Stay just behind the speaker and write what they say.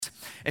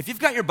If you've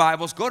got your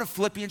Bibles, go to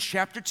Philippians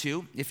chapter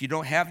 2. If you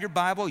don't have your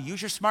Bible,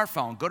 use your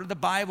smartphone. Go to the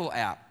Bible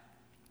app.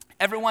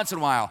 Every once in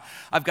a while,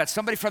 I've got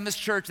somebody from this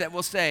church that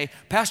will say,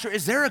 Pastor,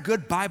 is there a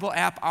good Bible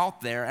app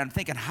out there? And I'm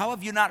thinking, how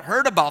have you not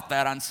heard about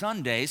that on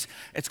Sundays?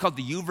 It's called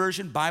the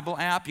YouVersion Bible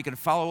app. You can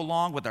follow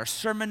along with our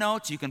sermon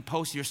notes. You can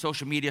post your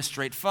social media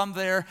straight from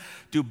there,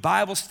 do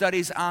Bible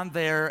studies on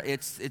there.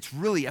 It's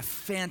really a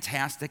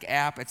fantastic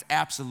app. It's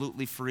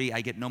absolutely free.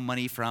 I get no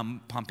money from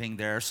pumping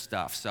their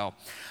stuff. So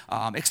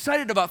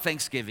excited about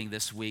Thanksgiving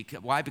this week.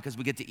 Why? Because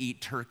we get to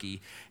eat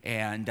turkey.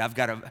 And I've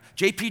got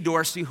J.P.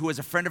 Dorsey, who is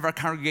a friend of our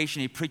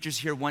congregation. He preaches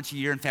here once a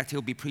year. In fact,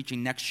 he'll be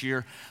preaching next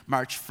year,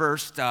 March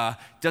 1st.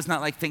 Does not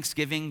like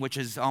Thanksgiving, which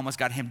has almost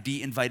got him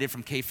de-invited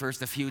from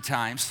K-First a few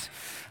times.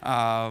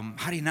 How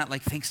do you not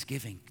like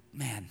Thanksgiving?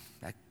 Man,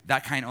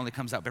 that kind only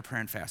comes out by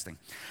prayer and fasting.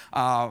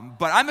 But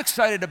I'm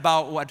excited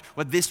about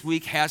what this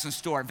week has in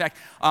store. In fact,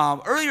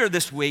 earlier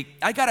this week,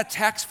 I got a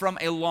text from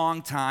a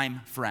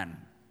longtime friend.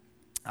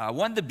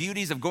 One of the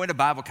beauties of going to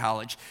Bible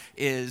college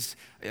is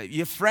you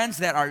have friends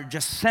that are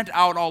just sent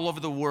out all over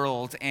the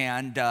world,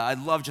 and I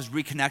love just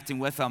reconnecting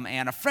with them.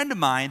 And a friend of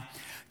mine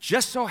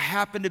just so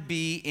happened to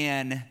be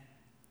in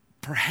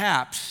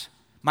perhaps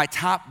my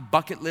top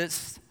bucket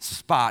list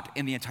spot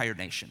in the entire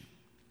nation.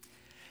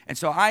 And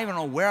so I don't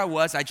know where I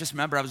was. I just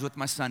remember I was with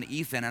my son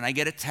Ethan, and I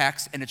get a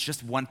text, and it's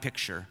just one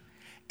picture.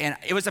 And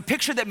it was a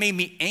picture that made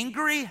me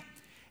angry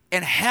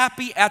and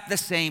happy at the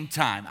same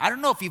time. I don't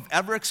know if you've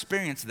ever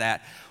experienced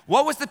that.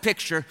 What was the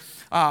picture?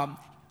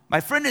 My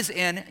friend is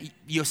in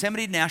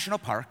Yosemite National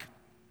Park.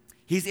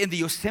 He's in the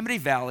Yosemite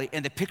Valley,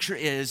 and the picture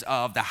is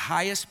of the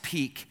highest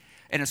peak,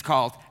 and it's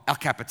called El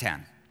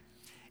Capitan.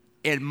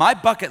 And my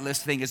bucket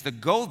list thing is to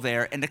go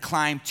there and to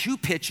climb 2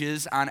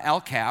 pitches on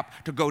El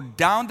Cap, to go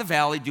down the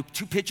valley, do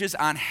 2 pitches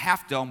on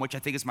Half Dome, which I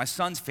think is my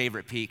son's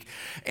favorite peak.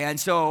 And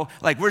so,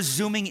 we're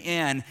zooming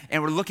in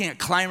and we're looking at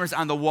climbers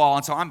on the wall.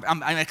 And so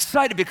I'm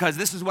excited because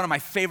this is one of my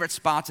favorite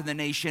spots in the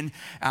nation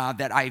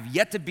that I've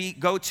yet to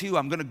go to.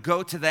 I'm going to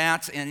go to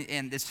that,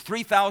 and it's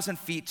 3,000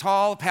 feet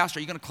tall. Pastor,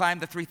 are you going to climb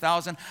the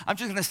 3,000? I'm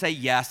just going to say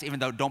yes, even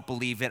though I don't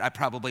believe it. I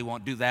probably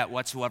won't do that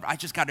whatsoever. I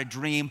just got a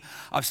dream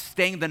of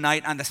staying the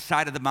night on the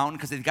side of the mountain,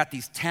 because they've got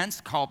these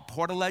tents called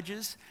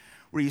portaledges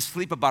where you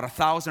sleep about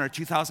 1,000 or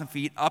 2,000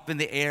 feet up in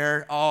the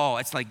air. Oh,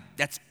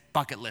 that's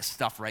bucket list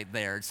stuff right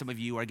there. Some of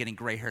you are getting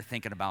gray hair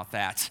thinking about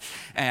that.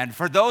 And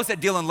for those that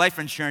deal in life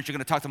insurance, you're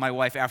going to talk to my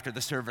wife after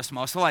the service,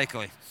 most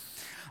likely.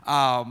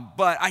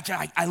 But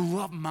I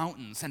love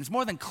mountains, and it's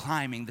more than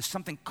climbing. There's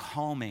something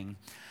calming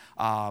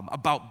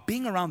about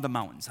being around the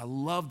mountains. I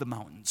love the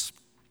mountains.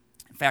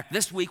 In fact,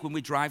 this week when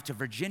we drive to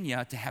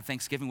Virginia to have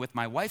Thanksgiving with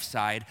my wife's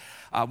side,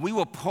 we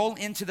will pull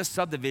into the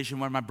subdivision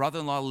where my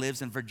brother-in-law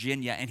lives in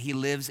Virginia, and he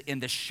lives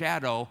in the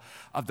shadow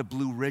of the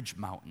Blue Ridge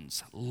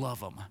Mountains. Love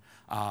them.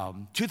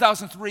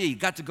 2003,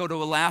 got to go to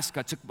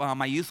Alaska, took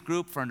my youth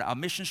group for a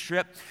mission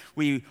trip.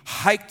 We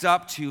hiked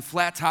up to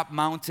Flat Top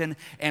Mountain,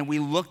 and we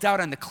looked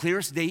out on the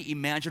clearest day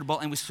imaginable,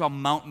 and we saw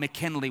Mount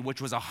McKinley, which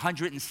was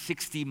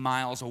 160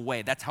 miles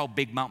away. That's how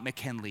big Mount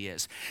McKinley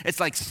is. It's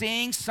like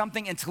seeing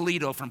something in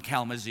Toledo from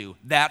Kalamazoo.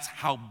 That's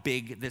how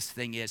big this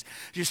thing is.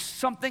 There's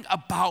something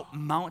about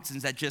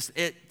mountains that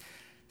it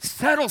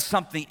settles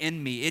something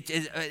in me. At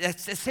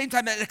the same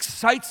time, it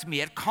excites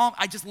me. I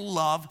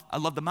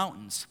love the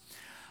mountains.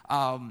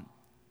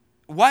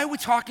 Why are we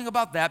talking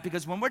about that?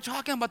 Because when we're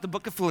talking about the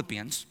book of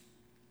Philippians,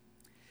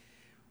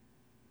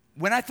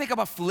 when I think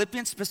about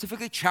Philippians,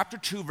 specifically chapter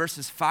 2,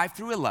 verses 5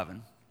 through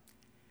 11,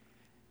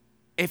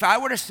 if I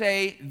were to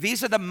say,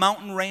 these are the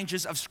mountain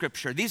ranges of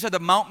Scripture, these are the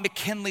Mount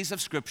McKinleys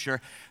of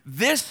Scripture,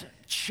 this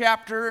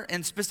chapter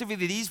and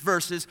specifically these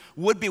verses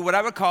would be what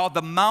I would call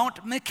the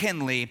Mount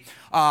McKinley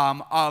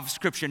of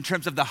Scripture in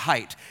terms of the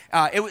height.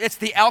 It's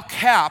the El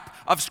Cap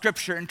of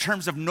Scripture in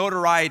terms of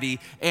notoriety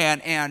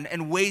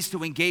and ways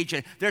to engage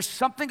it. There's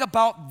something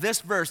about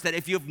this verse that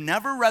if you've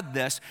never read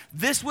this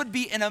would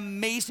be an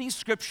amazing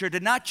Scripture to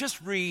not just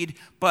read,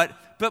 but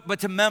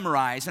to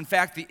memorize. In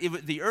fact,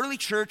 the early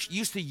church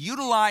used to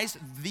utilize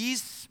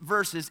these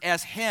verses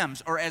as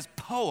hymns or as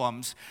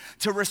poems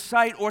to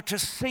recite or to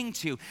sing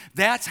to.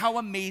 That's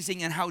how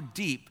amazing and how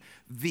deep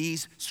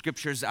these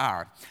scriptures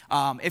are.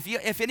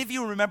 If any of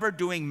you remember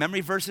doing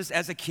memory verses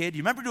as a kid, you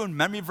remember doing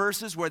memory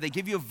verses where they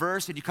give you a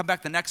verse and you come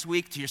back the next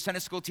week to your Sunday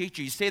school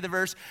teacher, you say the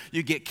verse,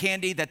 you get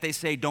candy that they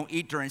say don't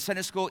eat during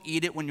Sunday school,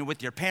 eat it when you're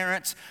with your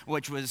parents,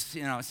 which was,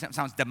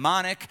 sounds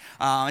demonic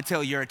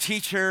until you're a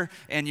teacher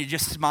and you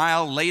just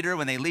smile later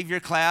when they leave your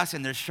class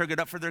and they're sugared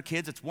up for their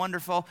kids. It's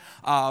wonderful.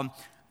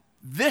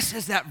 This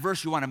is that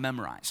verse you want to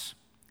memorize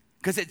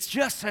because it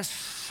just says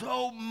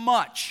so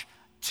much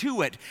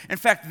to it. In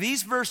fact,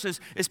 these verses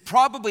is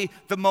probably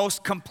the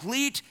most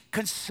complete,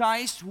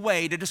 concise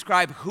way to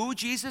describe who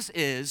Jesus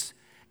is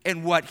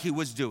and what he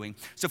was doing.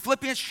 So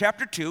Philippians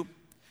chapter 2,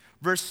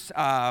 verse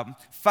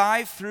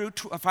 5 through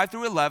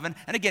 11.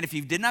 And again, if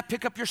you did not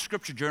pick up your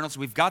scripture journals,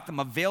 we've got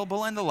them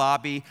available in the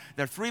lobby.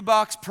 They're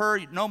 $3 per,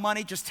 no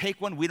money, just take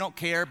one. We don't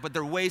care, but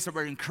they're ways that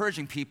we're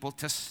encouraging people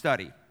to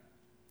study.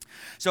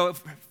 So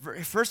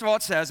first of all,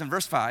 it says in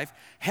verse 5,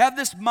 have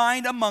this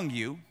mind among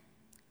you,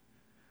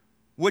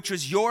 which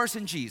was yours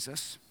in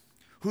Jesus,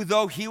 who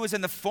though he was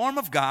in the form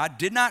of God,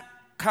 did not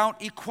count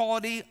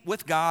equality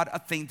with God a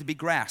thing to be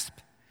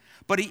grasped.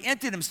 But he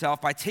emptied himself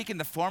by taking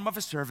the form of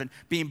a servant,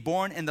 being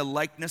born in the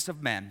likeness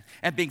of men.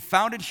 And being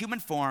found in human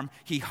form,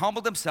 he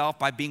humbled himself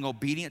by being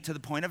obedient to the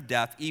point of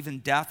death, even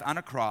death on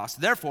a cross.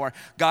 Therefore,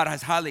 God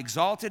has highly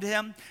exalted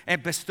him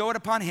and bestowed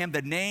upon him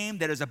the name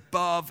that is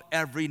above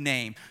every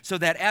name, so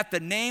that at the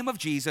name of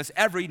Jesus,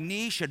 every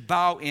knee should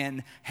bow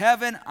in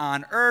heaven,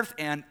 on earth,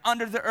 and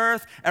under the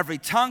earth, every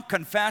tongue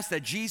confess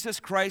that Jesus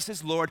Christ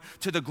is Lord,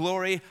 to the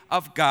glory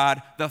of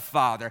God the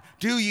Father.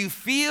 Do you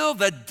feel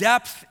the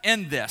depth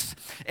in this?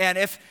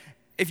 And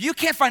if you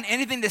can't find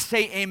anything to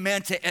say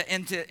amen to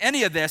into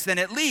any of this, then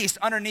at least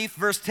underneath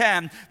verse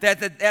 10,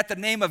 that at the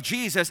name of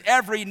Jesus,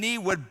 every knee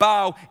would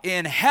bow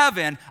in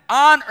heaven,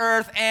 on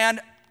earth,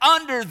 and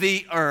under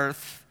the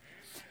earth.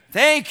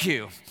 Thank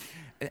you.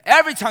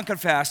 Every tongue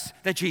confess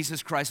that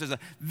Jesus Christ is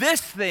Lord.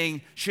 This thing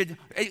should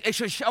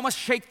almost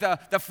shake the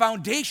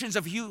foundations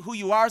of who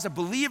you are as a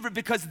believer,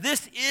 because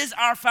this is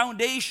our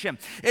foundation.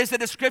 It is the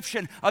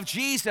description of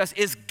Jesus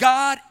is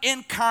God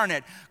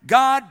incarnate,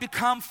 God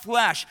become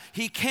flesh.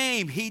 He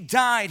came, he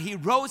died, he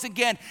rose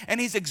again, and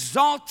he's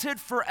exalted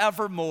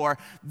forevermore.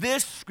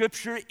 This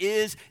scripture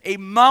is a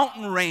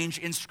mountain range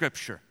in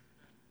scripture.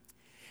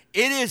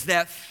 It is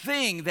that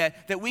thing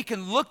that we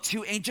can look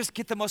to and just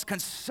get the most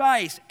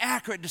concise,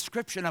 accurate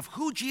description of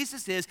who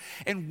Jesus is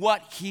and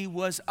what he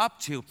was up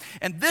to.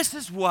 And this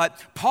is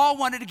what Paul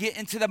wanted to get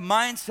into the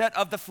mindset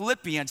of the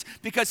Philippians,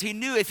 because he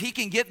knew if he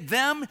can get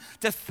them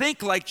to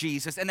think like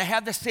Jesus and to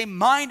have the same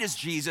mind as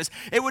Jesus,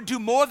 it would do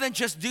more than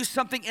just do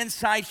something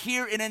inside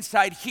here and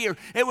inside here.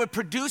 It would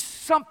produce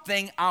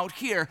something out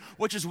here,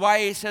 which is why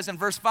he says in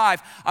verse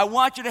 5, I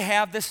want you to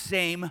have the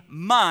same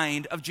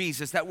mind of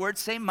Jesus. That word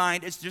same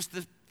mind is just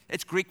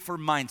it's Greek for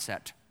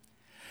mindset.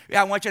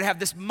 I want you to have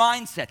this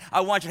mindset.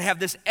 I want you to have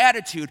this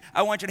attitude.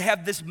 I want you to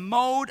have this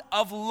mode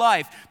of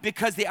life,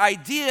 because the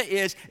idea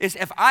is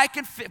if I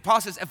can, Paul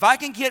says, if I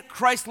can get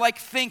Christ-like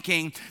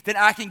thinking, then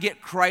I can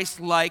get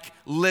Christ-like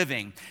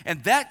living.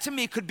 And that to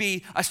me could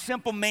be a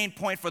simple main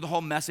point for the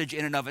whole message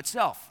in and of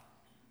itself.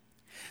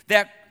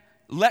 That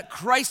let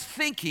Christ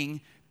thinking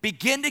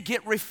begin to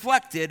get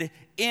reflected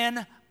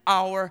in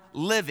our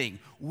living.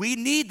 We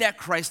need that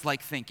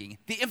Christ-like thinking,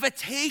 the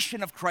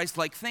invitation of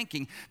Christ-like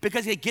thinking,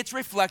 because it gets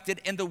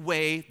reflected in the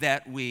way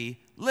that we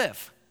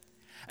live.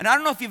 And I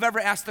don't know if you've ever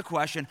asked the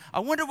question, I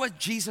wonder what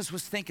Jesus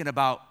was thinking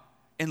about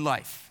in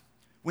life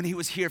when he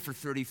was here for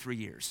 33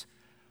 years.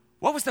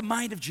 What was the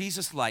mind of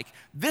Jesus like?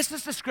 This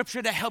is the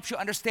scripture that helps you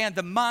understand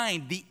the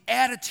mind, the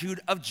attitude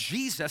of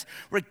Jesus.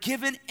 We're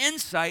given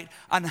insight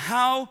on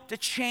how to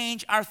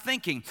change our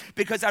thinking,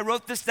 because I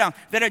wrote this down,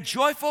 that a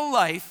joyful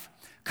life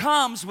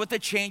comes with a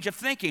change of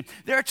thinking.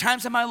 There are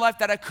times in my life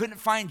that I couldn't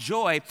find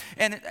joy,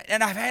 and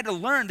I've had to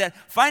learn that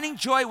finding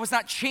joy was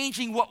not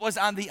changing what was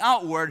on the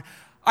outward.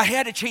 I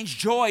had to change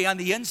joy on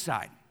the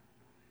inside.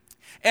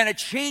 And a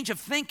change of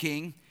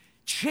thinking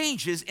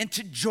changes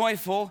into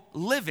joyful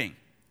living.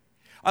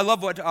 I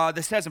love what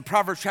this says in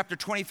Proverbs chapter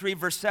 23,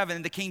 verse 7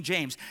 in the King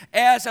James.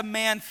 As a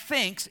man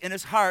thinks in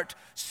his heart,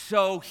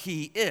 so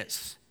he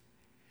is.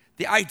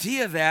 The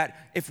idea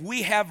that if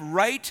we have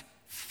right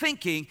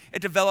thinking,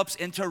 it develops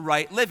into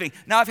right living.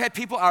 Now, I've had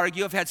people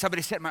argue, I've had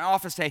somebody sit in my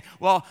office say,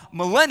 well,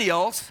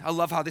 millennials, I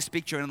love how they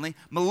speak generally,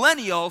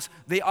 millennials,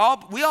 we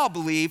all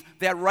believe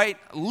that right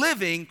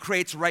living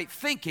creates right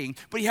thinking,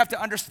 but you have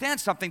to understand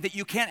something, that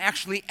you can't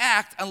actually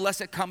act unless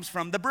it comes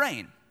from the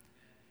brain.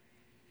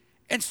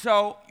 And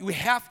so we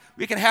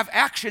can have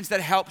actions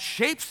that help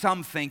shape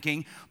some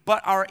thinking,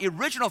 but our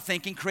original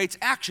thinking creates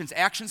actions.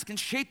 Actions can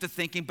shape the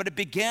thinking, but it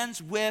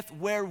begins with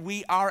where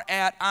we are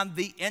at on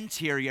the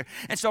interior.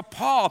 And so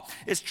Paul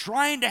is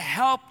trying to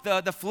help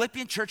the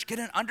Philippian church get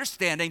an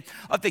understanding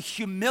of the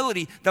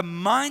humility, the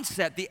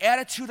mindset, the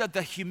attitude of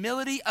the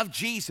humility of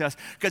Jesus.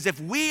 Because if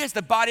we as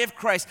the body of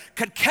Christ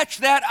could catch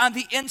that on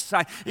the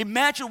inside,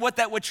 imagine what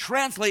that would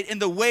translate in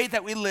the way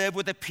that we live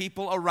with the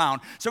people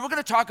around. So we're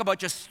going to talk about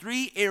just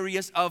 3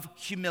 areas of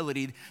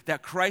humility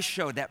that Christ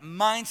showed, that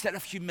mindset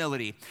of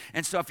humility.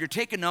 And so if you're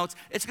taking notes,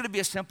 it's going to be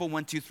a simple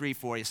 1, 2, 3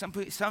 for you. Some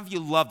of you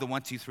love the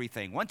 1, 2, 3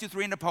 thing. 1, 2,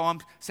 3 in the poem.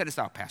 Set us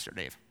out, Pastor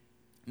Dave.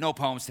 No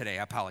poems today.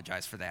 I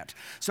apologize for that.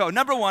 So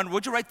number 1,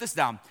 would you write this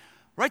down?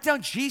 Write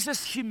down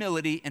Jesus'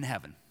 humility in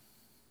heaven.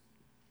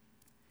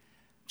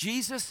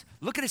 Jesus,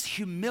 look at his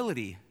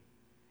humility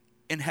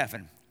in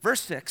heaven.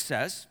 Verse 6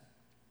 says,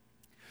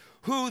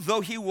 who,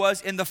 though he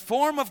was in the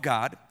form of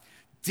God,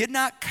 did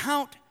not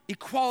count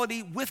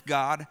equality with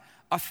God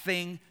a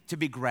thing to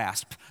be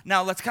grasped.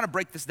 Now, let's kind of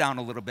break this down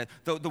a little bit.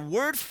 The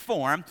word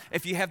form,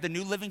 if you have the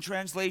New Living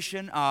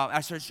Translation, I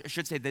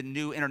should say the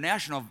New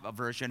International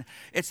Version,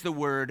 it's the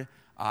word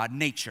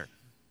nature.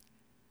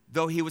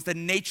 Though he was the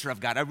nature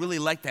of God. I really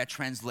like that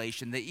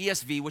translation. The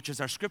ESV, which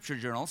is our scripture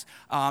journals,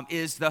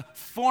 is the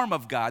form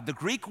of God. The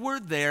Greek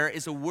word there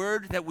is a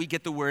word that we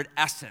get the word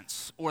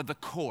essence, or the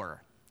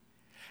core.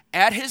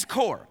 At his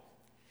core,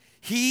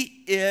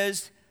 He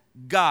is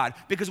God.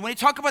 Because when you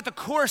talk about the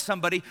core of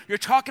somebody, you're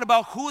talking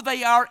about who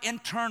they are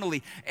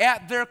internally.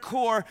 At their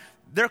core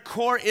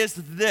is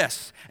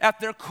this.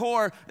 At their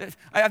core,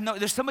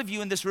 there's some of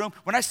you in this room,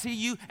 when I see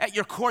you at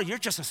your core, you're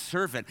just a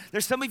servant.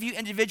 There's some of you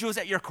individuals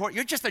at your core,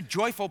 you're just a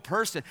joyful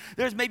person.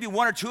 There's maybe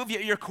one or two of you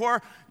at your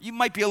core, you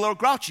might be a little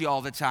grouchy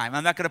all the time.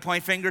 I'm not going to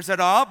point fingers at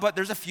all, but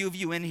there's a few of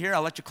you in here.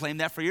 I'll let you claim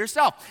that for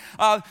yourself.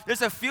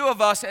 There's a few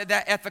of us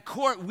that at the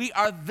core, we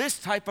are this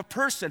type of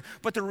person.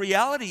 But the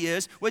reality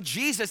is, with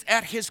Jesus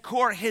at his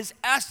core, his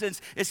essence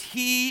is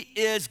he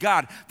is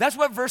God. That's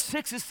what verse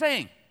 6 is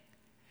saying.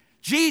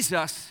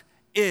 Jesus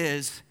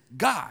is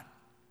God.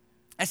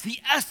 That's the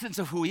essence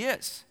of who he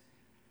is.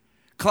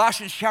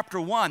 Colossians chapter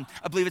 1,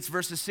 I believe it's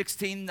verses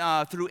 16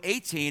 through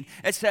 18,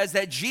 it says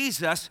that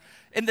Jesus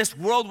in this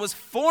world was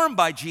formed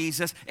by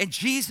Jesus, and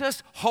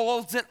Jesus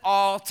holds it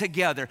all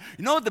together.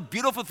 You know the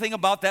beautiful thing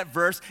about that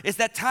verse is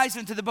that ties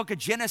into the book of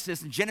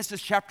Genesis, in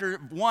Genesis chapter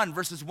 1,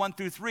 verses 1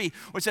 through 3,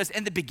 which says,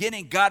 in the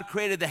beginning, God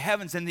created the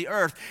heavens and the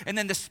earth, and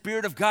then the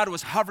Spirit of God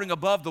was hovering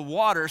above the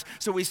waters.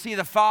 So we see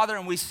the Father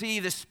and we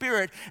see the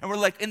Spirit, and we're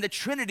like, in the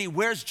Trinity,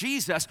 where's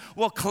Jesus?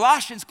 Well,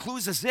 Colossians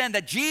clues us in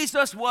that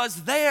Jesus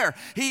was there.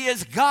 He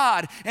is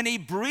God, and he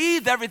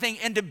breathed everything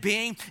into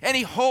being, and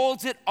he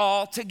holds it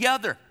all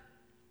together.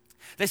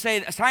 They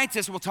say,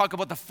 scientists will talk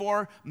about the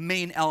four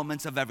main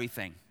elements of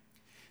everything.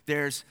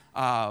 There's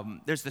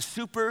the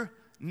super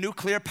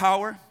nuclear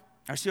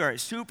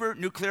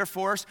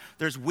force,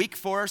 there's weak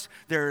force,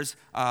 there's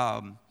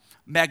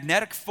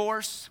magnetic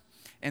force,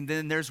 and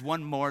then there's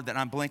one more that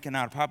I'm blanking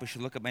out. I probably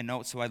should look at my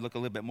notes so I look a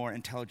little bit more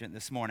intelligent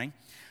this morning.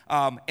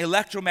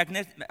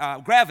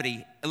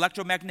 Gravity,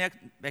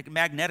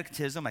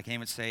 electromagnetism, I can't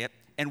even say it,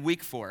 and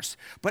weak force.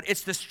 But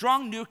it's the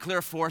strong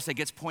nuclear force that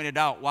gets pointed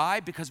out. Why?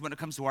 Because when it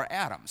comes to our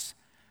atoms,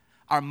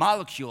 our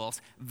molecules,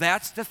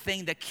 that's the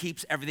thing that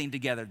keeps everything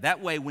together. That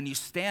way, when you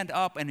stand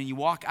up and you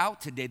walk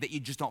out today, that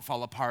you just don't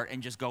fall apart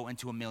and just go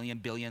into a million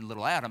billion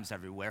little atoms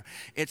everywhere.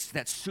 It's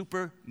that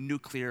super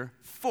nuclear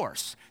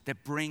force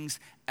that brings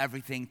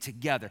everything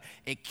together.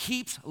 It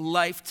keeps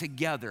life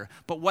together.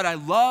 But what I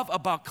love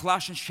about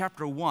Colossians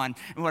chapter 1,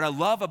 and what I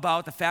love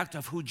about the fact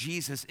of who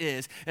Jesus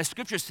is, as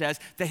Scripture says,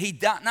 that he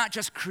not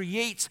just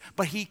creates,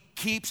 but he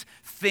keeps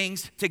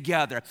things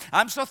together.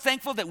 I'm so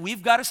thankful that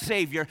we've got a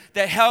Savior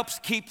that helps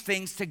keep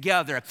things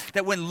together.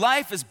 That when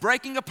life is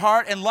breaking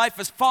apart and life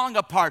is falling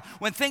apart,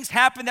 when things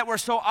happen that were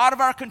so out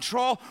of our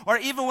control, or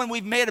even when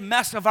we've made a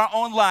mess of our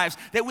own lives,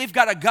 that we've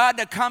got a God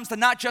that comes to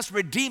not just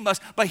redeem us,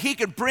 but he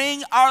can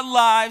bring our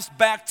lives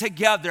back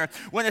together.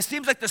 When it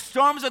seems like the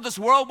storms of this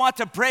world want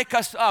to break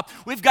us up,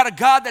 we've got a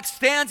God that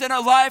stands in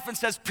our life and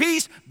says,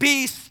 peace,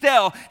 be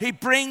still. He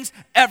brings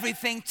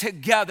everything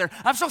together.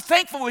 I'm so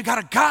thankful we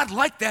got a God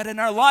like that in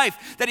our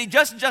life, that he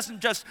doesn't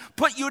just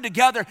put you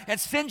together and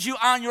sends you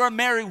on your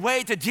merry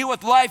way to deal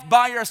with life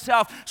by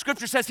yourself.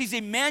 Scripture says he's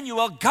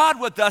Emmanuel, God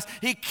with us.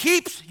 He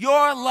keeps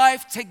your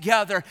life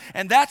together,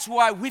 and that's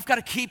why we've got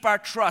to keep our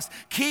trust,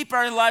 keep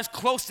our lives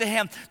close to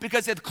him,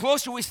 because the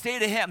closer we stay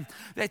to him,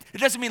 it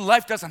doesn't mean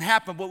life doesn't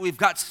happen, but we've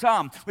got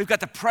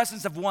the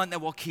presence of one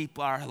that will keep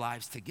our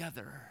lives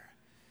together.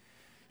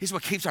 He's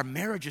what keeps our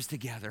marriages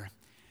together.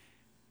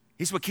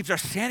 He's what keeps our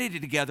sanity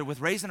together with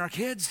raising our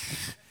kids.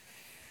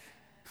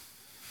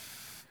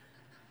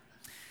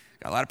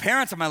 Got a lot of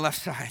parents on my left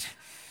side.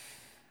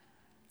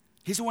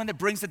 He's the one that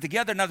brings it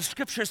together. Now the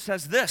scripture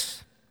says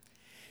this: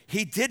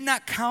 he did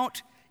not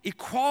count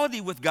equality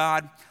with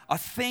God a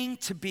thing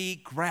to be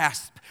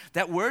grasped.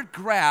 That word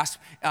grasp,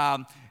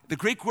 the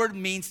Greek word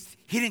means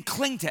he didn't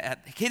cling to it.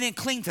 He didn't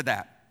cling to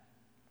that.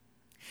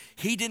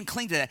 He didn't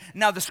cling to that.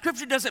 Now the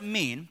scripture doesn't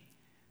mean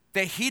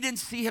that he didn't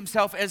see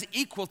himself as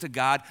equal to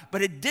God,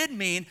 but it did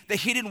mean that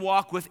he didn't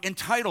walk with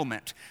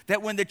entitlement.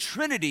 That when the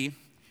Trinity,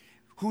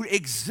 who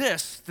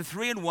exists, the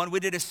three in one,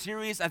 we did a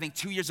series, I think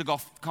 2 years ago,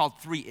 called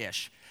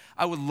Three-ish.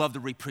 I would love to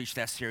re-preach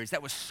that series.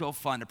 That was so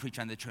fun to preach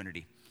on the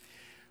Trinity.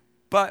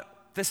 But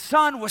the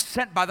Son was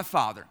sent by the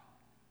Father.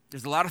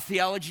 There's a lot of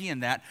theology in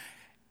that.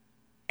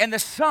 And the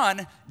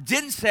Son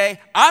didn't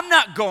say, I'm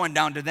not going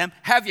down to them.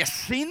 Have you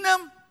seen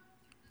them?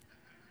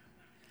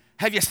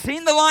 Have you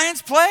seen the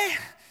Lions play?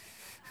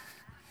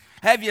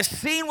 Have you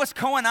seen what's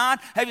going on?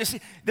 Have you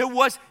seen? There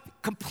was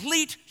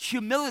complete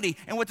humility.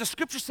 And what the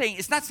scripture's saying,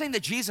 it's not saying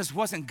that Jesus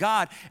wasn't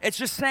God. It's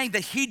just saying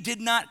that he did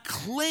not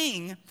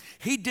cling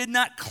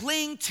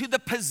to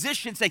the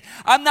position, saying,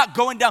 I'm not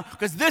going down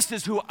because this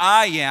is who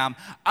I am.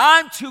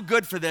 I'm too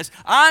good for this.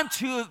 I'm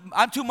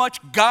too much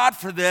God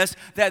for this,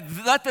 that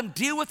let them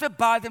deal with it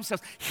by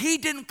themselves. He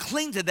didn't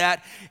cling to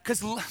that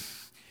because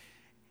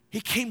he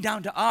came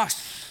down to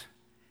us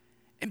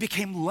and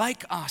became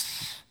like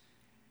us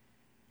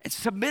and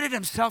submitted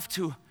himself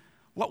to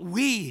what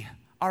we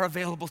are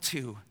available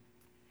to.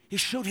 He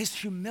showed his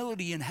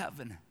humility in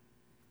heaven.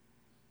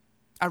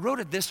 I wrote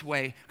it this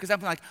way because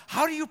I'm like,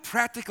 how do you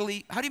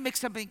make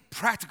something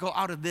practical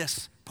out of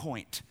this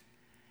point?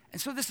 And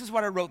so this is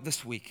what I wrote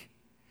this week.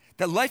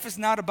 That life is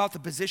not about the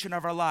position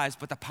of our lives,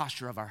 but the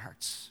posture of our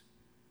hearts.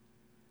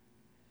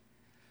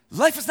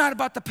 Life is not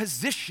about the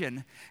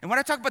position. And when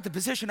I talk about the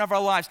position of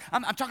our lives,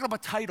 I'm talking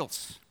about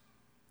titles.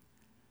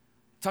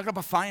 I'm talking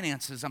about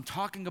finances. I'm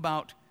talking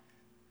about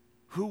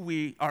who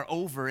we are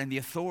over and the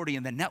authority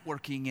and the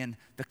networking and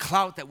the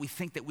clout that we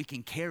think that we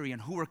can carry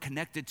and who we're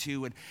connected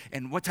to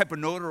and what type of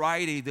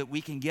notoriety that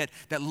we can get.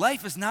 That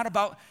life is not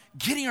about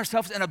getting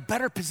ourselves in a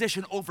better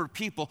position over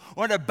people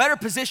or in a better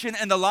position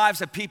in the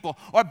lives of people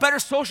or a better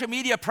social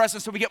media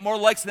presence so we get more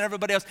likes than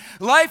everybody else.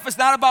 Life is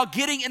not about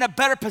getting in a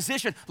better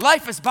position.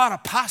 Life is about a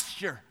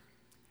posture.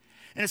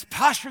 And it's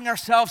posturing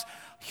ourselves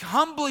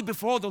humbly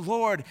before the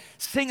Lord,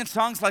 singing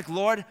songs like,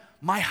 Lord,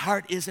 my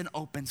heart is an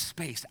open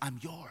space. I'm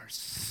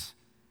yours.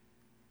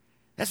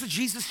 That's what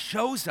Jesus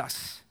shows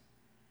us.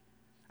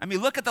 I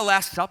mean, look at the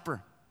Last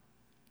Supper.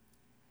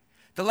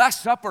 The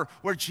Last Supper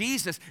where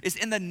Jesus is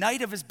in the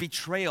night of his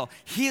betrayal.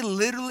 He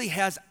literally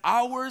has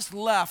hours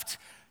left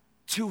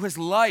to his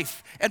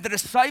life. And the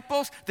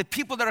disciples, the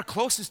people that are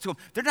closest to him,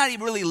 they're not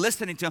even really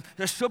listening to him.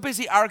 They're so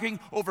busy arguing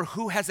over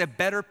who has a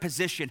better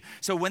position.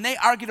 So when they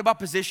argued about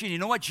position, you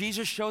know what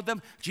Jesus showed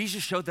them?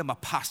 Jesus showed them a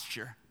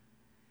posture.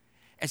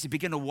 As he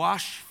began to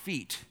wash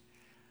feet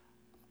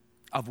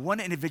of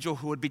one individual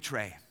who would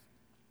betray,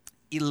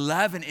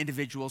 11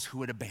 individuals who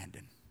would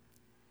abandon,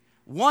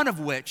 one of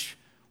which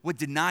would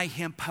deny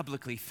him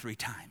publicly 3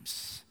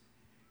 times.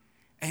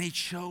 And he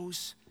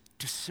chose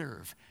to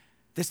serve.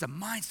 There's a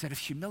mindset of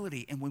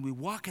humility, and when we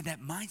walk in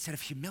that mindset of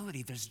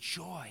humility, there's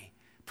joy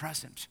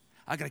present.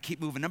 I gotta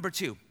keep moving. Number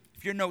 2,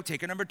 if you're a note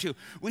taker, number 2,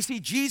 we see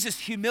Jesus'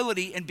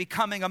 humility in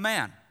becoming a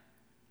man.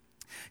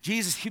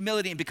 Jesus'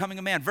 humility in becoming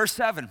a man. Verse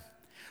 7,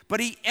 but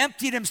he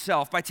emptied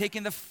himself by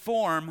taking the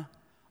form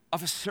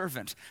of a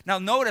servant. Now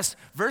notice,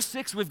 verse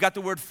 6, we've got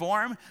the word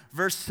form.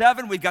 Verse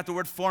 7, we've got the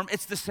word form.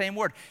 It's the same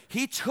word.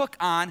 He took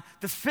on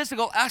the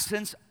physical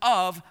essence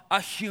of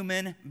a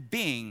human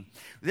being.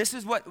 This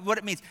is what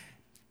it means.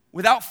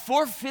 Without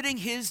forfeiting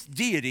his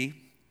deity,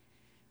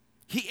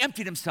 he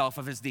emptied himself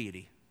of his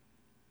deity.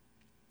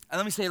 And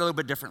let me say it a little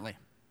bit differently.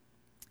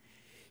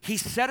 He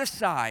set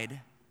aside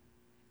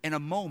in a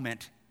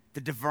moment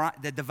the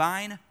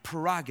divine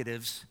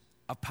prerogatives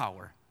of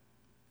power.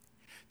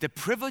 The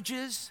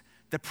privileges,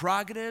 the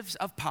prerogatives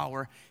of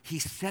power, he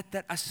set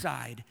that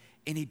aside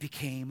and he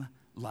became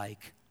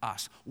like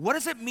us. What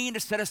does it mean to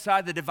set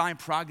aside the divine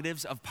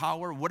prerogatives of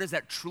power? What does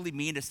that truly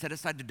mean to set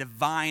aside the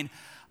divine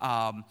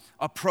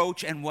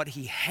approach and what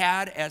he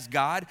had as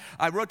God?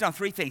 I wrote down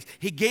 3 things.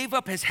 He gave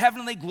up his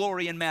heavenly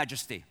glory and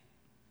majesty.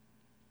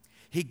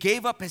 He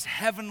gave up his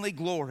heavenly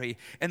glory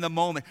in the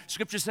moment.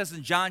 Scripture says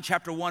in John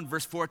chapter 1,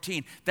 verse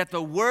 14, that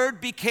the Word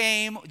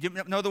became, you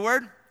know the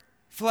word?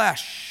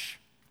 Flesh.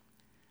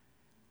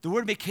 The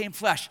Word became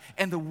flesh,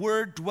 and the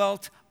Word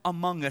dwelt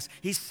among us.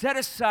 He set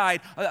aside,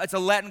 it's a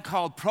Latin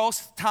called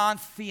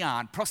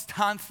prostantheon.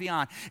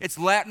 It's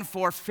Latin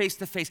for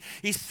face-to-face.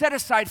 He set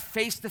aside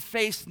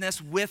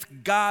face-to-faceness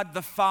with God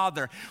the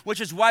Father,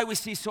 which is why we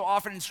see so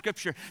often in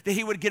Scripture that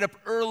he would get up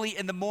early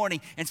in the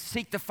morning and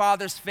seek the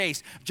Father's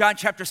face. John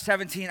chapter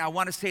 17, I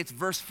want to say it's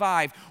verse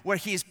 5, where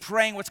he's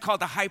praying what's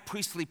called the high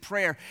priestly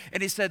prayer.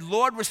 And he said,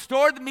 Lord,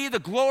 restore to me the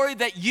glory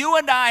that you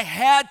and I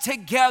had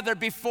together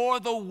before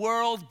the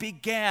world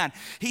began.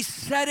 He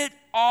set it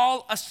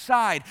all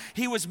aside.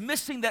 He was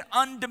missing that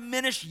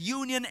undiminished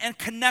union and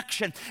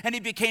connection, and he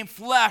became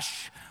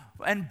flesh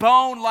and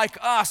bone like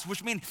us,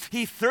 which means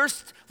he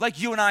thirsted like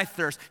you and I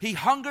thirst. He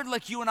hungered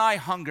like you and I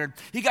hungered.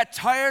 He got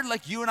tired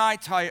like you and I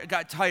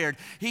got tired.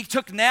 He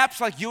took naps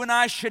like you and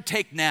I should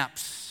take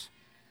naps.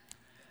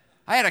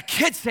 I had a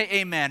kid say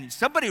amen.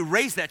 Somebody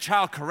raised that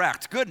child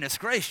correct. Goodness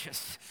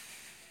gracious.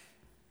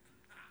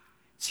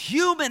 It's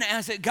human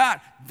as it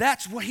got.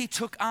 That's what he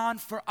took on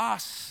for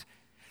us.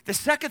 The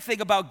second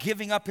thing about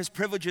giving up his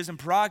privileges and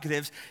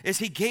prerogatives is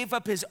he gave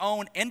up his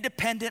own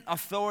independent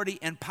authority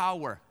and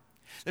power.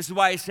 This is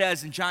why he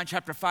says in John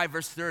chapter 5,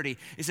 verse 30,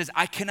 he says,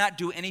 I cannot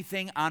do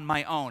anything on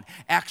my own.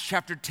 Acts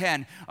chapter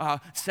 10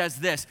 says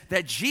this,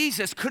 that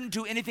Jesus couldn't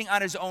do anything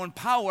on his own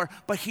power,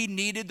 but he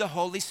needed the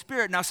Holy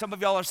Spirit. Now, some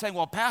of y'all are saying,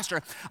 well,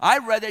 Pastor, I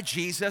read that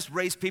Jesus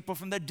raised people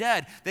from the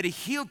dead, that he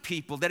healed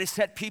people, that he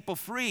set people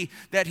free,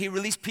 that he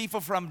released people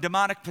from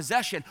demonic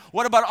possession.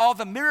 What about all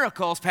the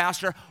miracles,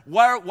 Pastor?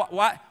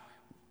 Why?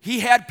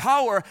 He had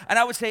power, and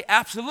I would say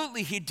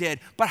absolutely he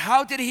did. But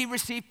how did he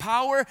receive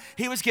power?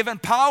 He was given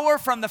power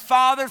from the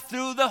Father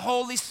through the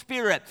Holy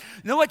Spirit.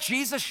 You know what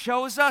Jesus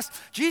shows us?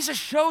 Jesus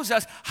shows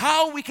us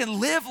how we can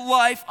live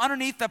life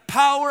underneath the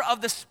power of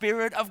the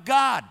Spirit of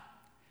God.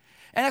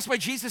 And that's why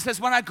Jesus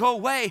says, when I go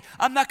away,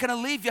 I'm not going to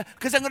leave you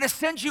because I'm going to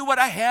send you what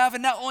I have,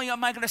 and not only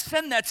am I going to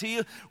send that to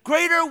you,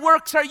 greater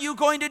works are you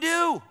going to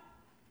do.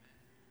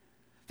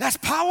 That's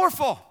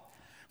powerful.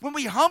 When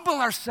we humble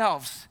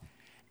ourselves,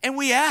 and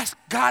we ask,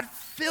 God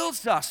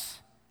fills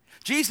us.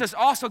 Jesus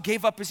also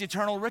gave up his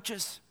eternal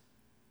riches.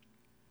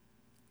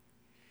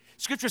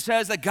 Scripture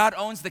says that God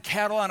owns the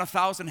cattle on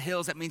 1,000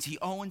 hills. That means he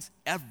owns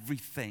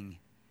everything.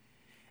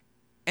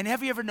 And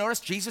have you ever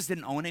noticed Jesus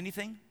didn't own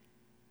anything?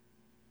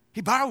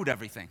 He borrowed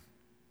everything.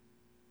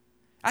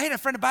 I had a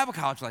friend at Bible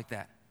college like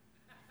that.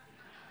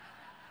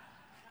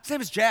 His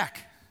name is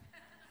Jack.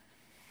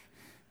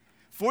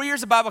 4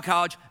 years of Bible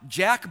college,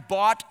 Jack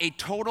bought a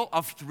total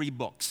of 3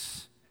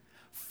 books.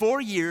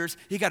 4 years,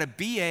 he got a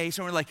BA,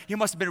 so we're like, he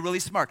must have been really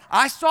smart.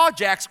 I saw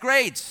Jack's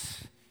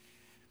grades.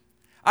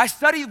 I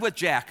studied with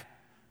Jack.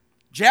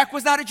 Jack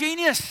was not a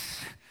genius.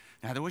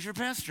 Neither was your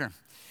pastor.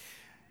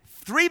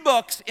 3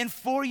 books in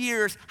 4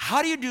 years.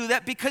 How do you do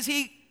that? Because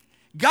he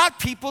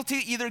got people to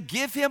either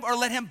give him or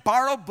let him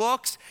borrow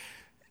books.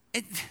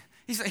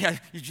 He's like, yeah,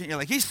 you're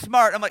like, he's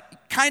smart. I'm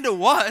like, kind of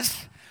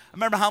was. I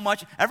remember how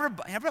much. Ever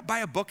buy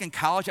a book in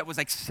college that was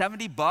like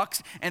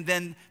 $70, and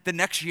then the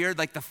next year,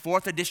 like the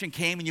 4th edition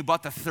came, and you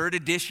bought the 3rd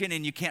edition,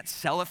 and you can't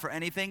sell it for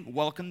anything?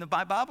 Welcome to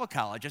my Bible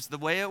college. It's the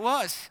way it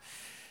was.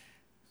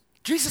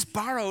 Jesus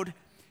borrowed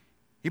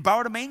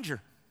a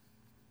manger.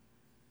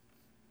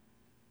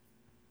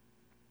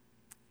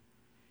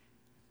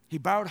 He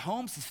borrowed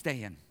homes to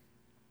stay in.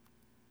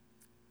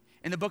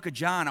 In the book of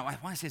John, I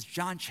want to say it's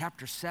John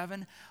chapter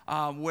 7,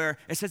 where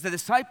it says the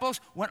disciples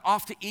went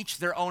off to each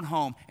their own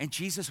home, and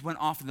Jesus went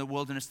off in the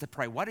wilderness to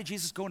pray. Why did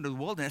Jesus go into the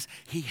wilderness?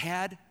 He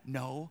had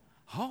no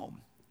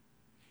home.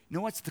 You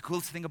know what's the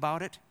coolest thing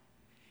about it?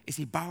 Is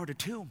he borrowed a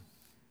tomb.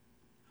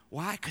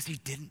 Why? Because he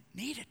didn't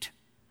need it.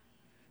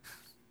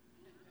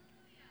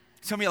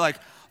 Some of you are like,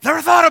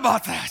 never thought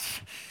about that.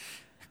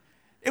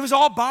 It was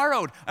all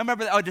borrowed. I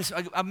remember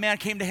a man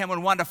came to him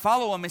and wanted to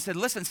follow him and said,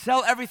 listen,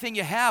 sell everything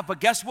you have, but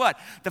guess what?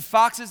 The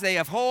foxes, they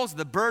have holes,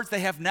 the birds,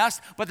 they have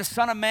nests, but the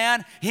Son of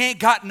Man, he ain't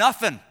got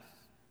nothing.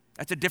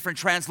 That's a different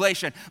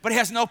translation. But he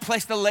has no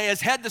place to lay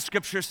his head, the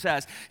scripture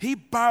says. He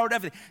borrowed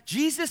everything.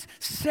 Jesus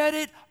set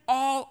it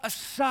all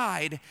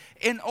aside,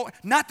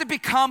 not to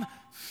become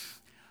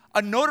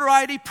a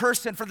notoriety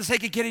person for the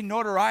sake of getting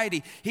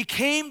notoriety. He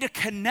came to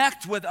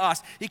connect with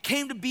us. He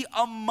came to be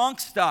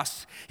amongst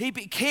us. He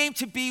came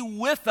to be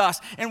with us.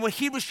 And what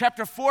Hebrews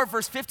chapter 4,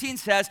 verse 15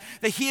 says,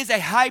 that he is a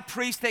high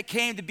priest that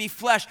came to be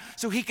flesh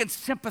so he can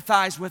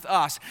sympathize with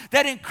us.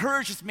 That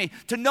encourages me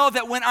to know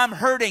that when I'm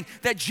hurting,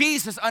 that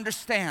Jesus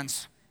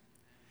understands.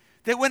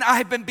 That when I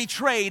have been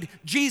betrayed,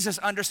 Jesus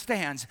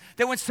understands.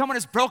 That when someone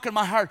has broken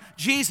my heart,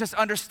 Jesus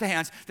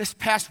understands. This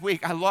past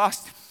week, I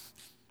lost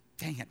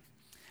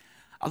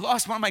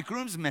one of my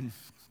groomsmen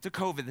to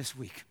COVID this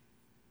week.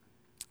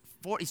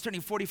 He's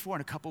turning 44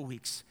 in a couple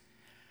weeks.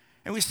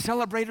 And we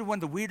celebrated one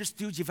of the weirdest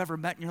dudes you've ever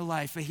met in your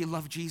life. He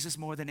loved Jesus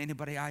more than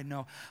anybody I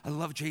know. I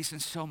love Jason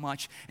so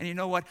much. And you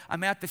know what?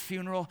 I'm at the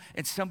funeral,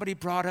 and somebody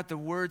brought up the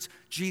words,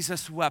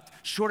 Jesus wept.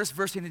 Shortest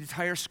verse in the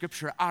entire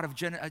scripture out of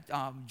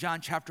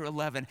John chapter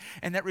 11.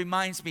 And that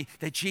reminds me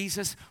that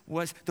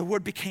the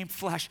Word became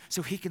flesh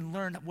so he can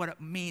learn what it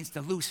means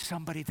to lose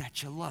somebody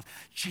that you love.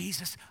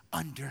 Jesus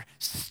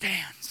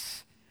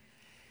understands.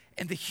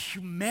 And the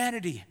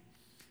humanity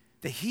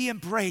that he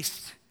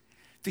embraced,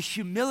 the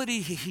humility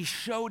he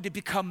showed to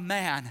become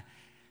man,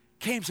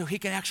 came so he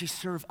can actually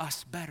serve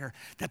us better.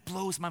 That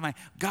blows my mind.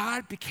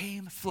 God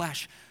became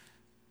flesh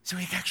so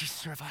he can actually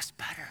serve us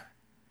better.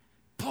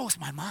 Blows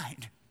my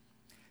mind.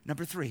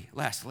 Number 3,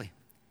 lastly,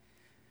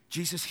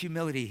 Jesus'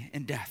 humility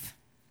in death.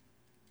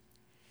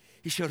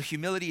 He showed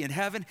humility in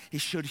heaven, he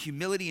showed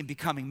humility in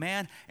becoming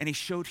man, and he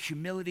showed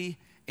humility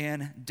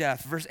in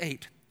death. Verse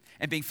 8.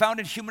 And being found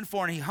in human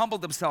form, he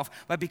humbled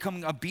himself by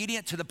becoming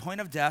obedient to the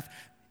point of death,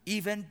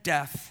 even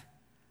death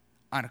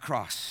on a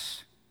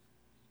cross.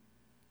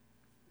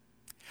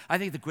 I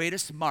think the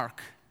greatest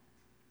mark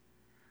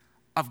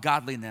of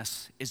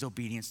godliness is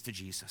obedience to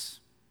Jesus.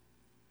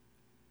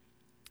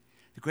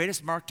 The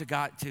greatest mark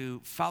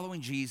to following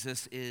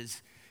Jesus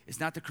is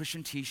not the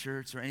Christian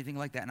t-shirts or anything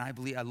like that, and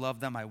I love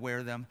them, I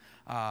wear them.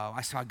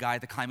 I saw a guy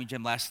at the climbing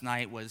gym last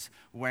night was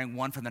wearing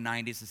one from the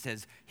 90s that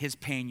says, his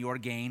pain, your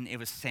gain. It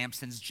was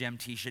Samson's gym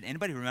t-shirt.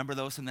 Anybody remember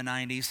those from the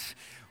 90s?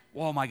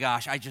 Oh my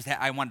gosh,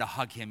 I wanted to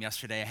hug him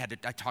yesterday.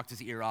 I talked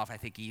his ear off. I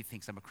think he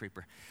thinks I'm a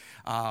creeper.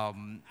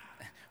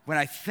 When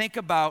I think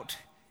about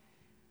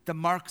the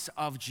marks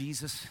of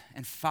Jesus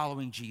and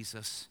following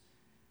Jesus,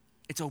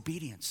 it's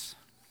obedience.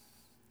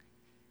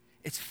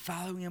 It's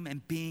following him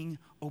and being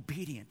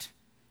obedient.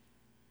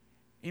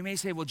 You may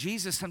say, well,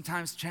 Jesus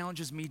sometimes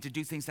challenges me to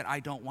do things that I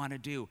don't want to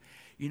do.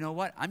 You know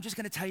what? I'm just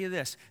going to tell you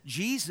this.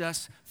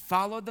 Jesus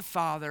followed the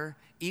Father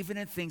even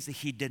in things that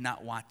he did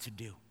not want to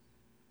do.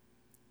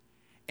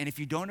 And if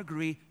you don't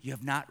agree, you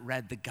have not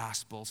read the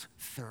Gospels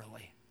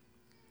thoroughly.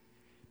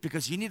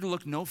 Because you need to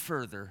look no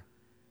further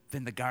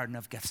than the Garden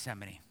of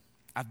Gethsemane.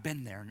 I've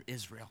been there in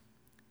Israel.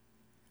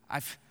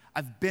 I've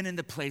been in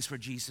the place where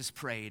Jesus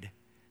prayed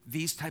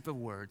these type of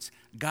words.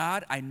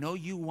 God, I know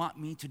you want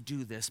me to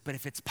do this, but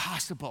if it's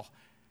possible,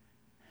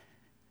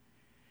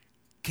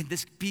 can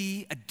this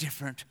be a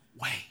different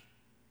way?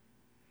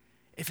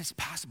 If it's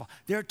possible.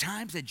 There are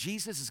times that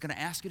Jesus is going to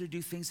ask you to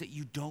do things that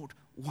you don't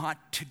want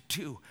to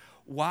do.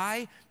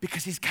 Why?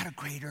 Because he's got a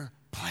greater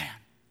plan.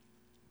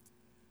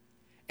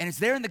 And it's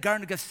there in the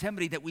Garden of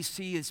Gethsemane that we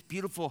see this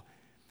beautiful,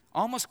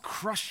 almost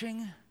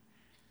crushing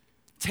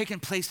taking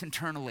place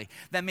internally.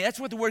 That's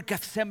what the word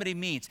Gethsemane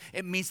means.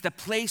 It means the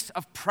place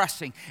of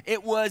pressing.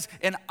 It was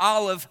an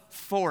olive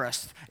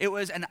forest. It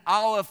was an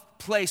olive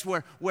place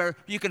where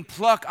you can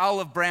pluck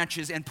olive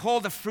branches and pull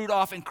the fruit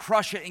off and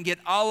crush it and get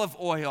olive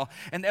oil.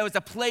 And there was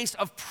a place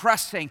of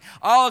pressing.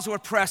 Olives were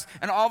pressed,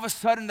 and all of a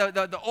sudden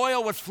the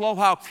oil would flow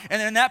out.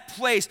 And in that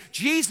place,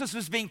 Jesus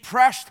was being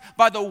pressed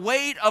by the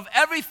weight of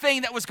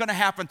everything that was going to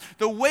happen,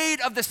 the weight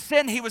of the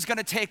sin he was going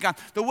to take on,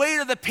 the weight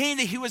of the pain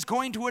that he was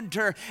going to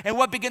endure. And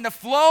what began to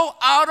flow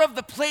out of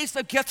the place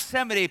of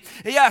Gethsemane,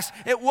 yes,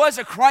 it was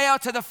a cry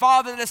out to the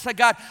Father that said,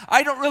 God,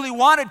 I don't really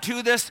want to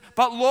do this,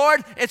 but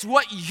Lord, it's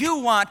what you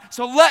want,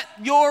 so let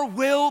your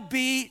will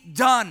be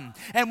done.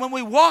 And when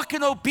we walk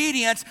in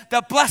obedience,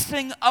 the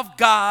blessing of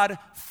God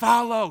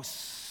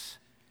follows.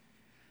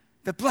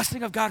 The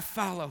blessing of God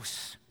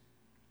follows.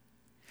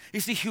 You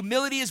see,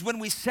 humility is when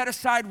we set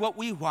aside what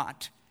we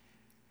want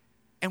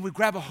and we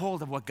grab a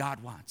hold of what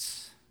God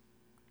wants.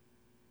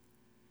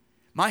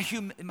 My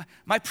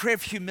prayer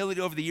of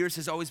humility over the years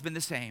has always been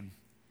the same.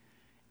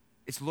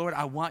 It's, Lord,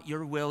 I want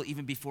your will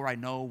even before I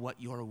know what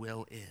your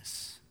will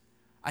is.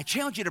 I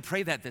challenge you to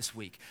pray that this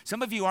week.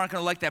 Some of you aren't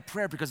going to like that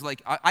prayer because,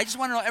 I just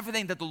want to know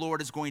everything that the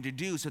Lord is going to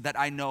do so that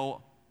I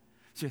know,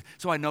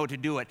 so I know to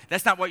do it.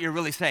 That's not what you're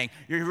really saying.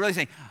 You're really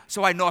saying,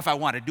 so I know if I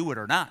want to do it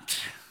or not.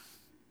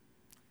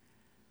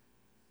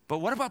 But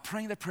what about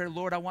praying the prayer,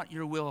 Lord, I want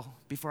your will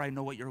before I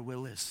know what your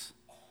will is.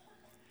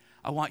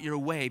 I want your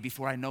way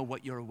before I know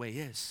what your way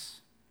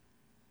is.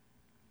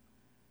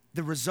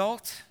 The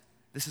result,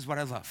 this is what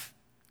I love,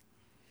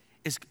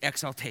 is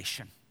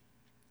exaltation.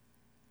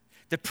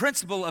 The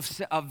principle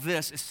of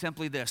this is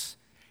simply this,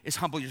 is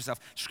humble yourself.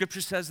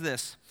 Scripture says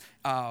this,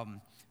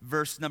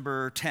 verse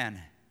number 10,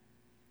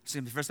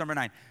 verse number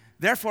 9.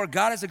 Therefore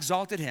God has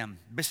exalted him,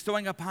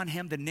 bestowing upon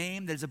him the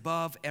name that is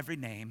above every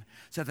name,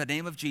 so that the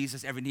name of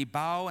Jesus, every knee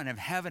bow, and in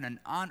heaven and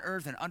on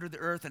earth and under the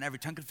earth, and every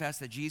tongue confess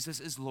that Jesus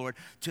is Lord,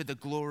 to the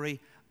glory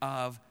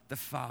of the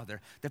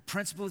Father. The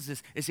principle is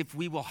this, is if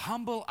we will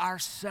humble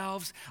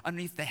ourselves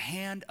underneath the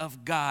hand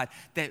of God,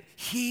 that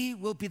he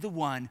will be the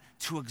one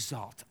to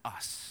exalt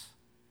us.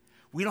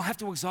 We don't have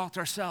to exalt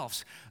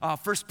ourselves.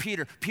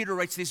 Peter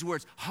writes these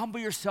words, humble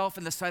yourself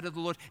in the sight of the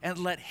Lord and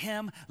let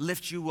him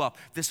lift you up.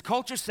 This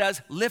culture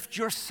says, lift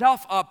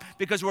yourself up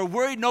because we're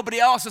worried nobody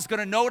else is going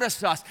to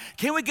notice us.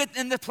 Can we get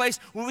in the place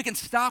where we can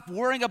stop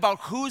worrying about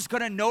who's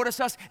going to notice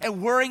us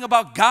and worrying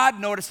about God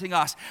noticing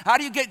us? How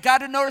do you get God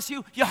to notice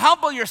you? You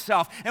humble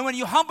yourself. And when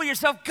you humble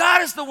yourself,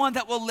 God is the one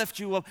that will lift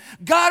you up.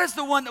 God is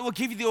the one that will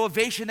give you the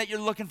ovation that you're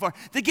looking for,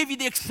 to give you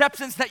the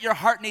acceptance that your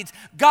heart needs.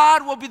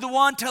 God will be the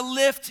one to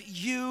lift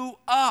you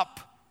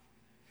up.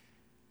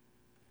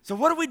 So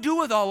what do we do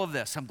with all of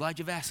this? I'm glad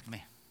you've asked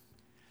me.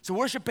 So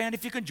worship band,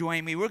 if you can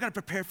join me, we're going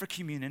to prepare for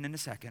communion in a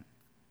second.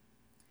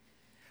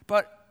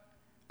 But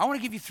I want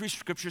to give you 3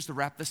 scriptures to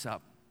wrap this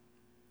up,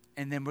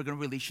 and then we're going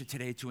to release you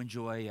today to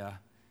enjoy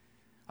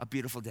a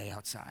beautiful day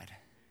outside.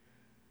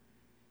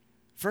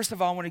 First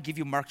of all, I want to give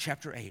you Mark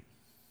chapter 8.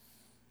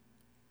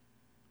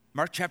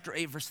 Mark chapter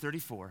 8, verse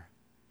 34.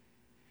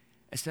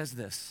 It says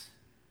this,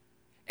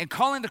 and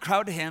calling the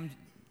crowd to him,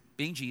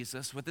 being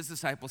Jesus, with his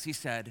disciples, he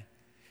said,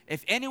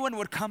 if anyone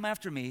would come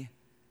after me,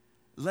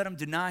 let him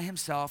deny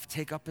himself,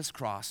 take up his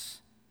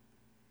cross,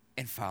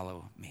 and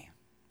follow me.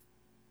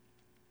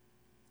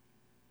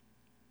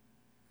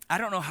 I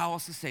don't know how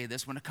else to say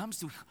this. When it comes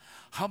to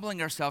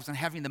humbling ourselves and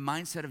having the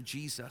mindset of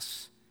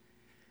Jesus,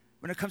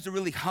 when it comes to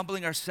really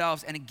humbling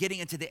ourselves and getting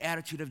into the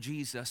attitude of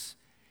Jesus,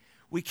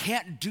 we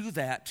can't do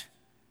that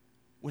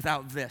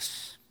without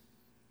this.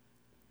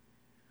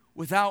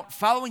 Without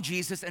following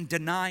Jesus and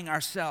denying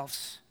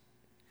ourselves.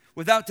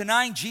 Without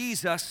denying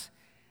Jesus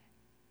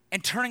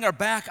and turning our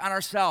back on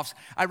ourselves.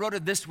 I wrote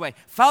it this way.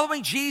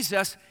 Following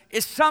Jesus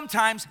is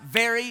sometimes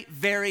very,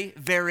 very,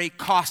 very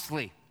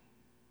costly.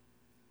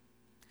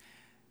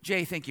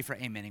 Jay, thank you for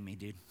amening me,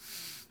 dude.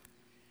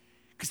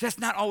 Because that's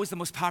not always the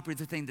most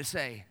popular thing to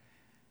say.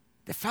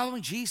 That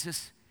following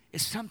Jesus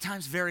is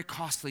sometimes very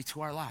costly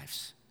to our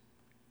lives.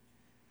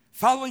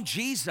 Following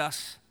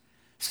Jesus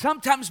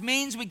sometimes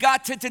means we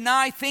got to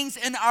deny things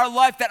in our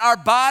life that our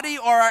body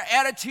or our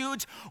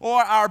attitudes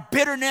or our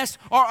bitterness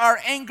or our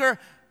anger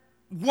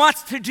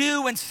wants to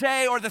do and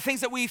say, or the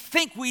things that we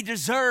think we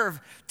deserve.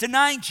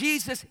 Denying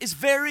Jesus is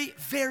very,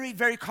 very,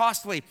 very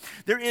costly.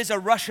 There is a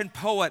Russian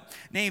poet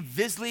named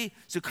Vasily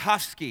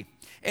Zhukovsky,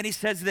 and he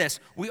says this,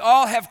 we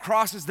all have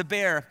crosses to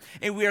bear,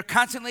 and we are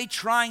constantly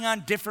trying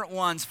on different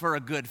ones for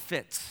a good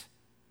fit.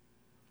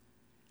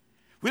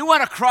 We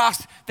want a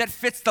cross that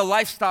fits the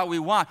lifestyle we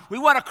want. We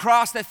want a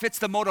cross that fits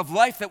the mode of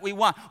life that we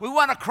want. We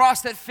want a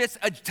cross that fits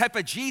a type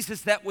of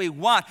Jesus that we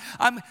want.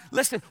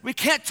 Listen, we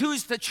can't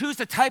choose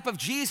the type of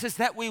Jesus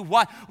that we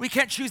want. We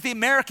can't choose the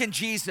American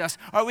Jesus,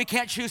 or we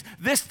can't choose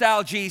this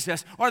style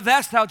Jesus or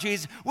that style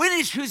Jesus. We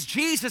need to choose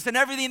Jesus and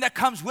everything that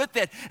comes with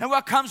it. And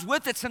what comes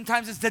with it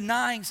sometimes is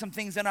denying some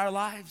things in our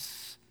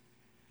lives.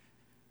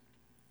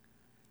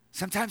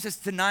 Sometimes it's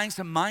denying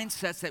some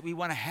mindsets that we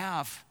want to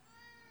have.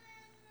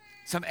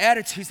 Some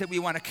attitudes that we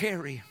want to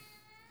carry.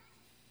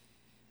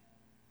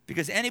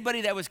 Because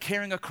anybody that was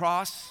carrying a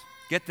cross,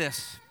 get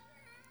this,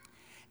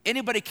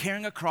 anybody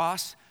carrying a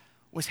cross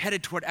was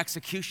headed toward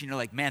execution. You're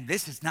like, man,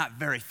 this is not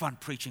very fun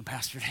preaching,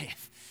 Pastor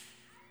Dave.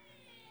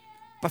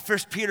 But 1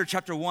 Peter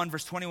chapter 1,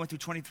 verse 21 through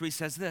 23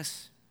 says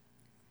this.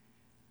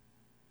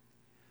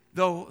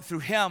 Though through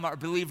him are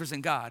believers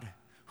in God,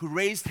 who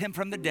raised him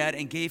from the dead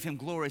and gave him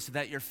glory, so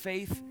that your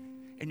faith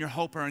and your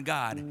hope are in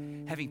God,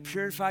 having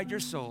purified your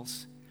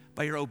souls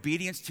by your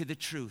obedience to the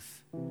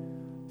truth,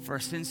 for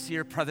a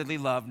sincere brotherly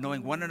love,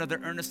 knowing one another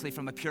earnestly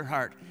from a pure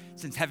heart,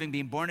 since having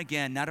been born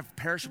again, not of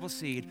perishable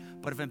seed,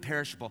 but of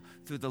imperishable,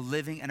 through the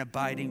living and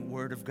abiding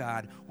word of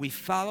God. We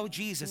follow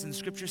Jesus, and the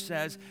scripture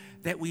says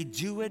that we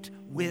do it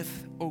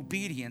with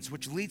obedience,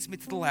 which leads me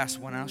to the last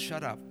one, and I'll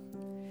shut up.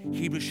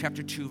 Hebrews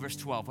chapter 2, verse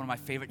 12, one of my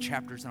favorite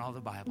chapters in all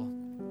the Bible.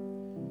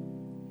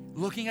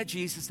 Looking at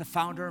Jesus, the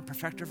founder and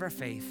perfecter of our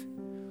faith,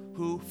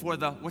 who for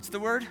the, what's the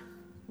word?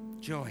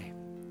 Joy.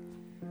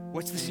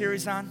 What's the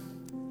series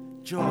on?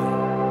 Joy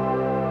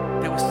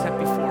that was set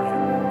before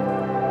him,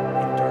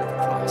 endured the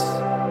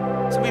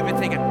cross. So we've been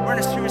thinking, we're in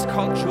a series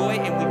called Joy,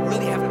 and we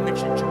really haven't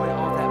mentioned joy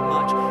all that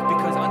much,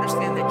 because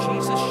understand that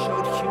Jesus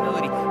showed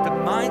humility. The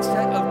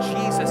mindset of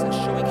Jesus in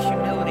showing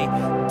humility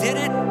did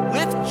it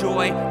with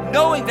joy,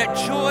 knowing that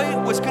joy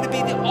was going to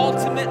be the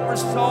ultimate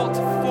result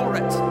for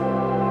it.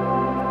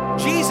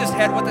 Jesus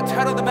had what the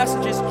title of the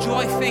message is,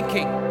 Joy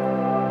Thinking.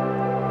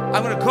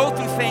 I'm going to go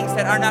through things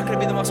that are not going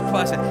to be the most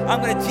pleasant. I'm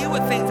going to deal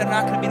with things that are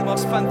not going to be the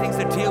most fun things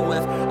to deal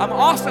with. I'm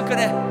also going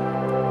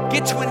to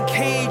get to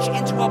engage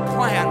into a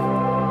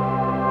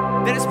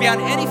plan that is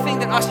beyond anything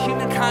that us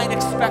humankind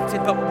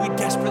expected, but we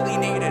desperately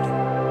needed.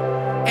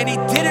 And he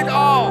did it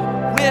all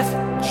with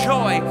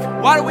joy.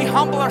 Why do we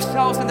humble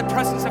ourselves in the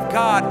presence of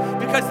God?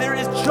 Because there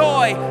is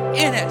joy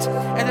in it.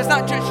 And there's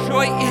not just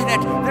joy in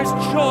it, there's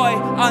joy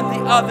on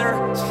the other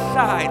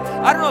side.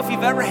 I don't know if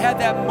you've ever had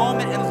that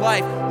moment in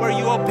life where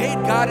you obeyed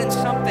God in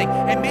something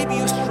and maybe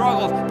you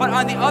struggled, but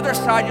on the other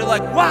side you're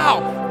like,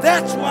 wow,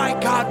 that's why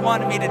God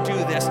wanted me to do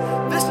this.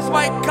 This is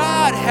why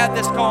God had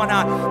this going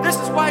on. This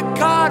is why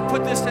God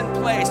put this in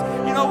place.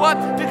 You know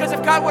what? Because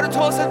if God would have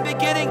told us in the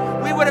beginning,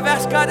 we would have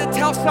asked God to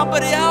tell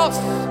somebody else.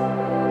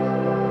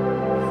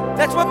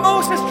 That's what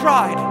Moses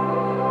tried.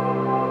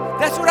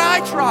 That's what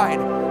I tried.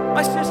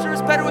 My sister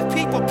is better with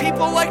people.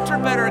 People liked her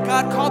better.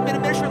 God called me to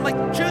ministry. I'm like,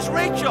 choose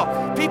Rachel.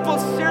 People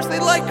seriously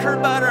like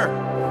her better.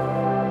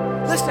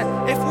 Listen,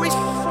 if we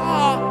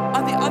saw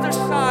on the other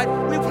side,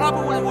 we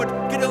probably would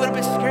get a little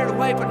bit scared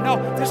away. But no,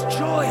 there's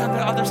joy on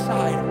the other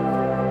side.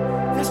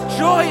 There's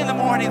joy in the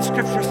morning,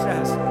 Scripture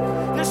says.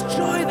 There's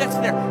joy that's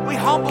there. We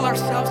humble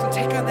ourselves and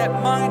take on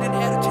that mind and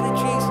attitude of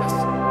Jesus.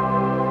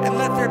 And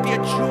let there be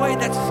a joy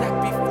that's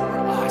set before